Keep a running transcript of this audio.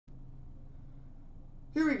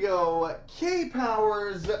Here we go.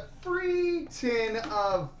 Kpower's free tin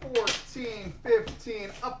of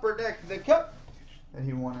 14-15 Upper Deck the Cup that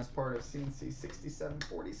he won as part of CNC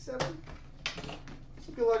 6747.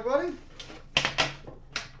 So good luck, buddy.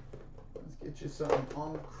 Let's get you some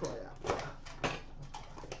on crap.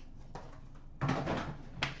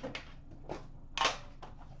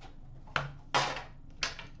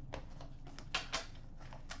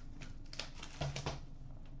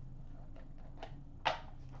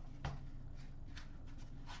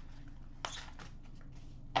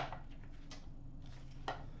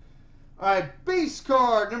 All right, base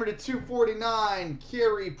card number to 249,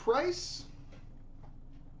 Carey Price.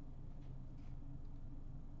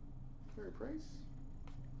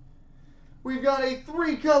 We've got a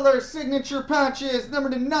 3-color signature patches number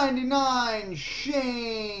to 99,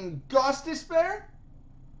 Shane Gostisbehere.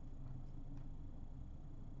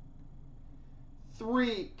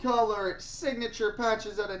 3-color signature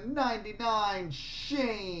patches out of 99,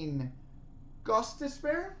 Shane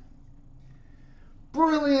Gostisbehere.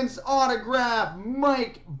 Brilliance autograph,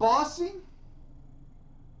 Mike Bossy.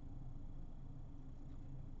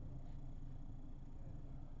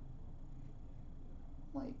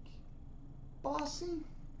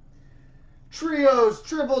 Trios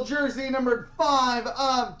triple jersey numbered 5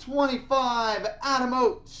 of 25, Adam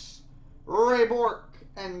Oates, Ray Bork,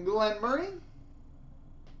 and Glenn Murray.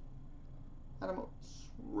 Adam Oates,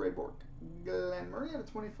 Ray Bork, Glenn Murray out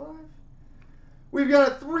of 25. We've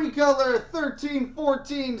got a 3-color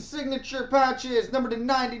 13-14 signature patches numbered to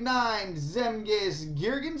 99, Zemgus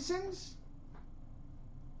Girgensons.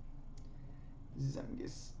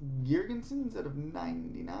 Zemgus Girgensons out of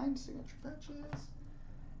 99 signature patches.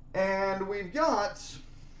 And we've got,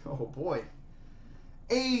 oh boy,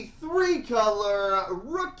 a 3-color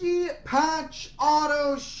rookie patch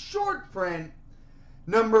auto short print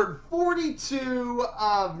numbered 42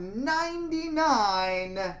 of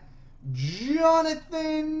 99,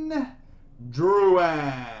 Jonathan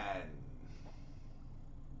Drouin.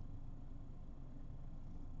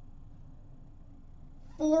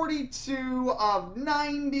 '42 of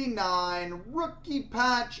 99 rookie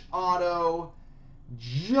patch auto,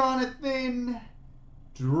 Jonathan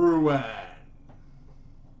Drouin.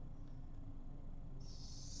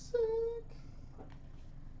 Sick.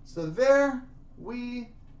 So there we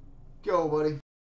go, buddy.